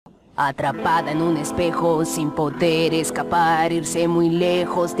atrapada en un espejo sin poder escapar, irse muy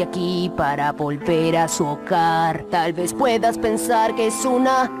lejos de aquí para volver a su hogar. Tal vez puedas pensar que es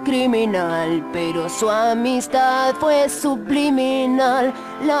una criminal, pero su amistad fue subliminal.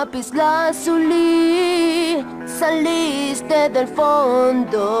 Lapislázuli, saliste del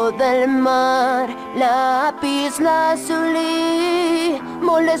fondo del mar. Lapislázuli,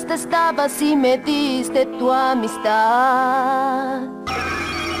 molesta estabas y me diste tu amistad.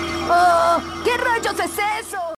 ¡Oh! ¿Qué rayos es eso?